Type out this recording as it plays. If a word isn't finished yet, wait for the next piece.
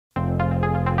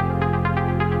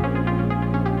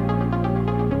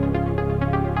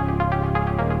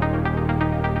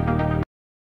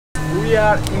we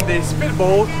are in the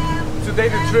speedboat. Today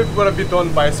the trip gonna be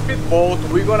done by speedboat.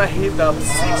 We're gonna hit up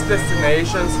 6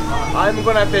 destinations. I'm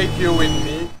gonna take you with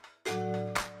me.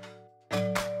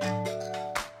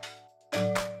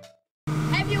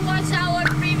 Have you watched our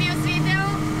previous video?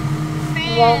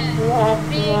 Big time.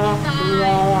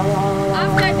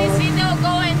 After this video,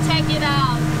 go and check it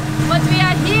out. But we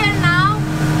are here now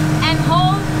and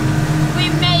hope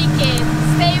we make it.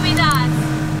 Stay with us.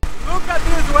 Look at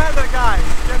this weather, guys.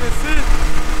 Can you see?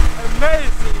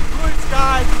 Amazing. Blue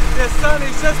sky. The sun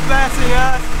is just blessing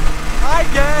us. I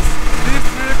guess this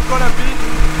trip gonna be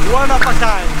one of a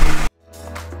kind.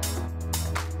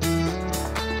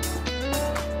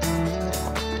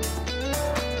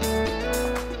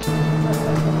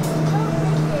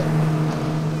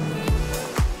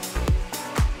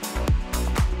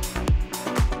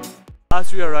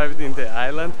 As we arrived in the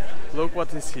island, look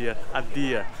what is here, a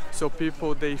deer. So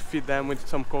people, they feed them with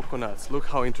some coconuts. Look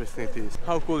how interesting it is.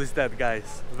 How cool is that,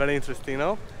 guys? Very interesting,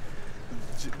 no?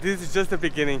 This is just the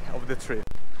beginning of the trip.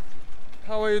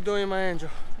 How are you doing, my angel?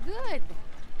 Good.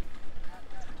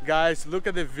 Guys, look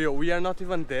at the view. We are not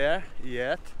even there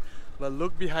yet, but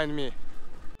look behind me.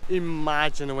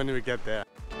 Imagine when we get there.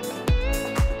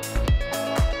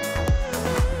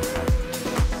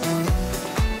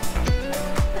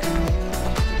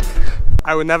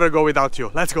 I will never go without you.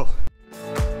 Let's go.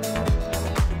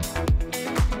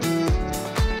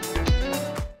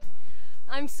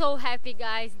 I'm so happy,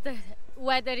 guys. The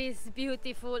weather is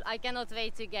beautiful. I cannot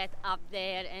wait to get up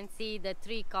there and see the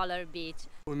three-color beach.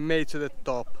 We made to the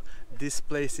top. This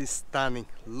place is stunning.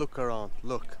 Look around.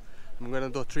 Look. I'm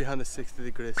gonna do 360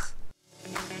 degrees.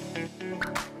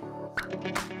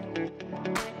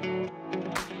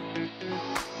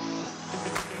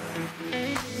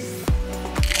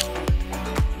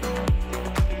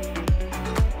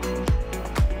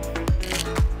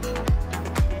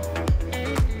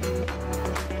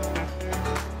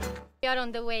 We are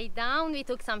on the way down. We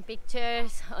took some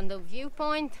pictures on the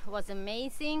viewpoint. It was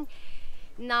amazing.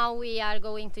 Now we are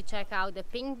going to check out the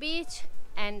Pink Beach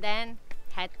and then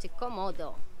head to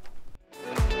Komodo.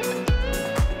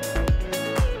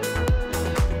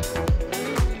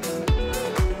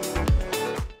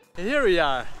 Here we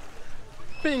are,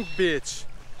 Pink Beach.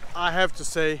 I have to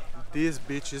say, this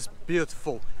beach is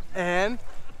beautiful and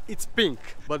it's pink.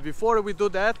 But before we do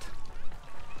that,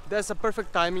 there's a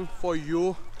perfect timing for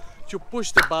you to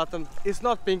push the button. It's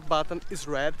not pink button, it's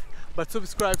red, but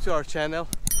subscribe to our channel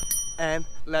and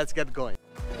let's get going.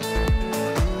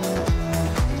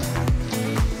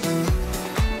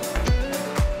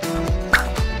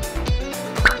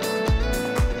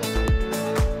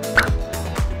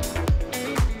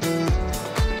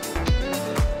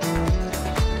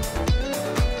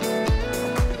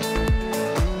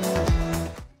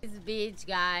 This beach,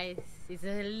 guys, is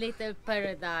a little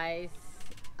paradise.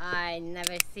 I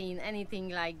never seen anything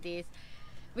like this.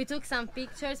 We took some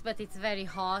pictures, but it's very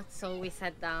hot, so we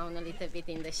sat down a little bit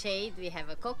in the shade. We have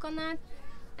a coconut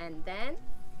and then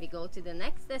we go to the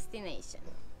next destination,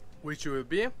 Which will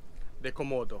be the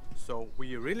Komodo. So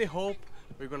we really hope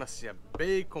we're gonna see a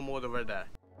big Komodo over there.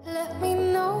 Let me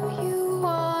know you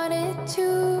wanted to.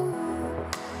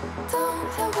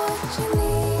 Don't tell what you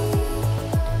need.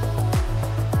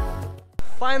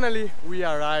 Finally, we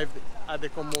arrived at the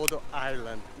Komodo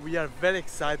Island. We are very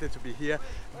excited to be here.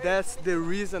 That's the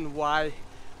reason why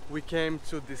we came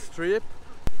to this trip.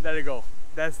 There you go,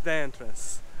 that's the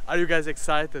entrance. Are you guys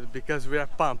excited? Because we are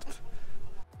pumped.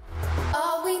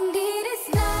 All we need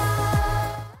is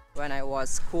now. When I was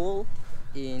school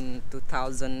in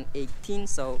 2018,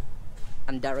 so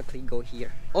I'm directly go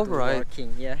here. All right.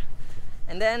 Working, yeah.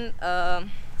 And then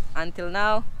until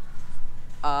now,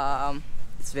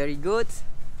 it's very good.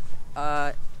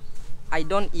 I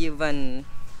don't even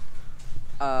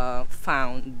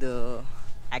found the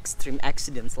extreme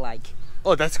accidents like.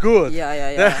 Oh, that's good. Yeah.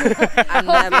 I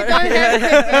never.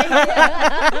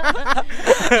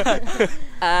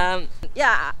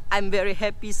 Yeah, I'm very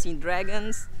happy seeing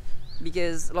dragons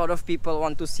because a lot of people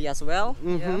want to see as well.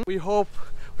 Yeah. We hope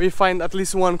we find at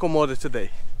least one Komodo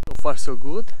today. So far so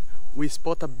good. We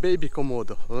spot a baby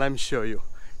Komodo. Let me show you.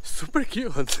 Super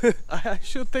cute. I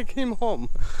should take him home.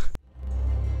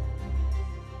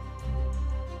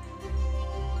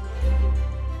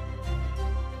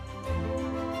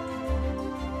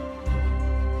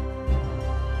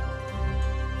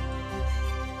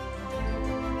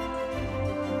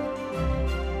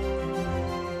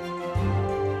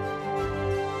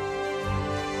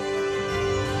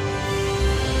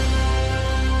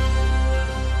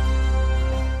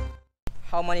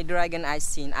 How many dragon I've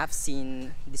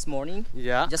seen this morning?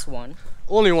 Yeah. Just one.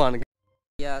 Only one.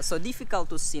 Yeah, so difficult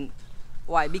to see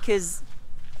Why? Because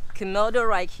Komodo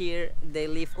right here, they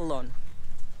live alone.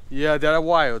 Yeah, they are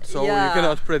wild, so you Yeah.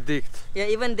 cannot predict. Yeah,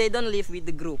 even they don't live with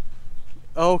the group.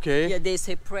 Okay. Yeah, they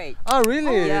separate. Oh,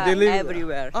 really? Yeah, They live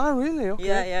everywhere. Oh, really? Okay.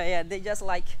 Yeah. They just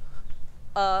like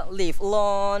live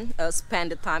alone,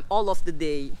 spend the time all of the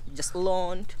day just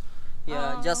alone.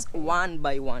 Yeah, just one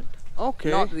by one.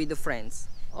 Okay. Not with the friends.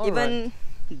 All Even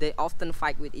they often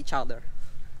fight with each other.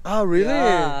 Oh, really?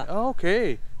 Yeah.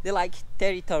 Okay. They like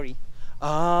territory.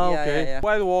 Ah, Yeah, okay. yeah.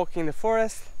 While walking in the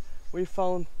forest, we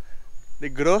found the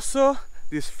grosso,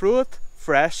 this fruit,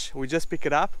 fresh. We just pick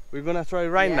it up. We're gonna try it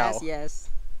right now. Yes.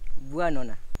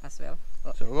 Buonona as well.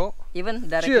 So go. Even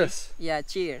directly. Cheers. Yeah,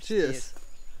 cheers. Cheers.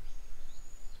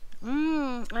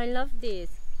 I love this.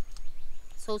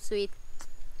 So sweet.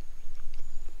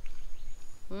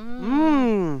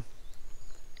 Mmm.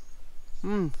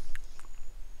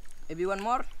 Maybe one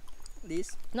more.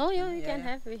 This. No, you Yeah, can yeah.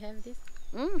 have. We have this.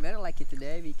 Very lucky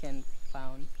today. We can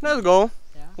found. Let's go.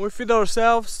 Yeah. We feed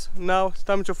ourselves. Now it's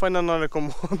time to find another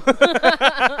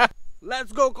Komodo.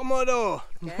 Let's go, Komodo!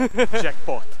 Okay.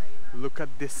 Jackpot. Look at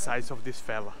this size of this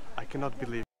fella. I cannot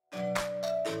believe.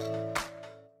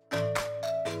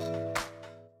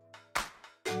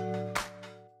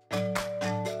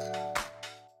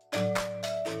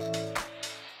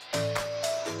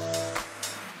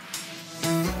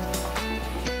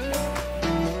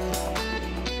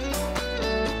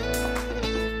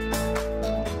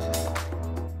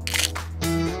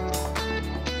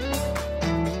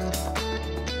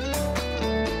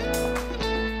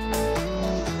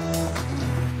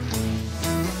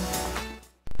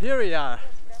 Here we are,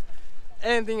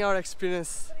 ending our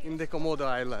experience in the Komodo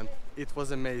Island. It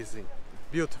was amazing,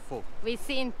 beautiful. We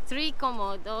seen 3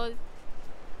 Komodos.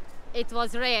 It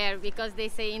was rare because they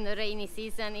say in the rainy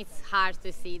season it's hard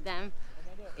to see them.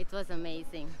 It was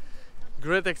amazing.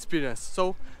 Great experience.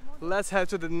 So let's head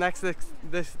to the next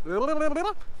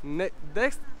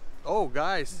oh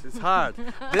guys, it's hard.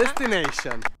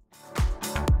 Destination.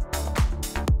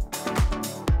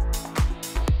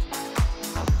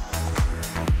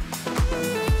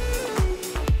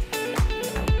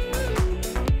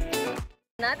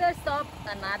 Another stop,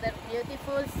 another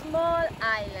beautiful small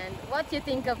island. What do you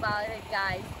think about it,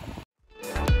 guys?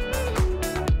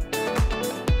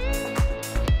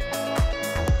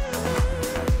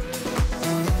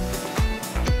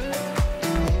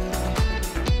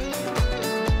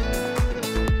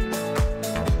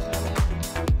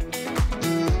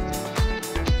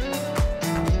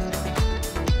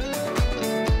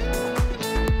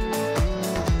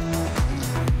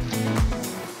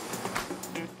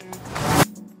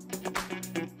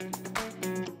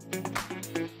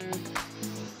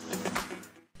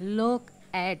 Look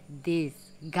at this,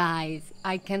 guys.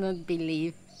 I cannot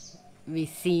believe we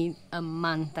seen a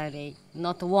manta ray.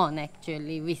 Not one,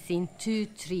 actually. We seen 2,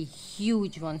 3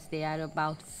 huge ones. They are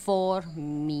about 4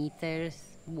 meters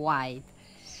wide.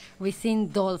 We seen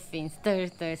dolphins,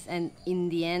 turtles, and in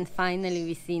the end, finally,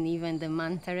 we seen even the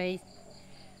manta rays.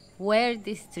 Where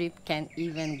this trip can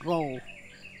even go.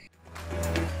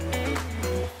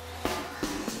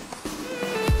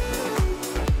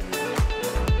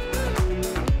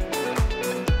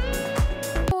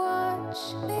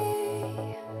 Watch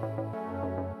me,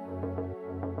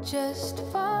 just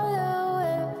follow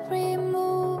every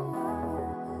move.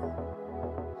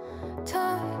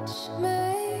 Touch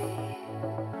me,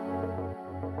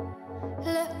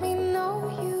 let me know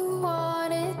you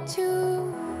want it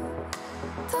too.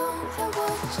 Don't have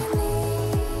what you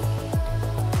need,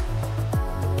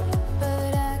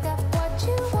 but I got what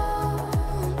you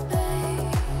want,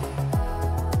 babe.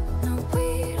 No, we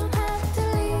don't have to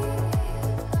leave.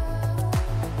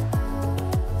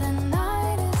 The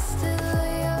night is still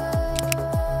young.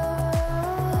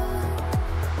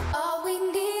 All we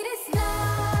need is now.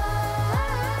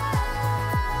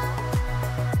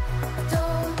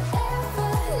 Don't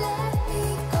ever let me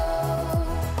go.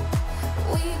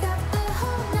 We got the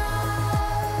whole night.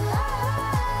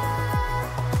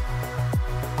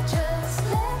 Just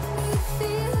let me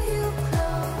feel you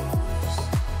close,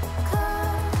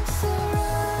 closer.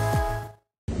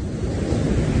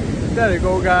 There you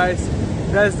go, guys.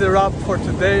 That's the wrap for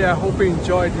today. I hope you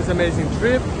enjoyed this amazing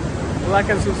trip. Like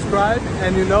and subscribe,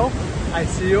 and I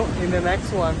see you in the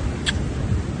next one.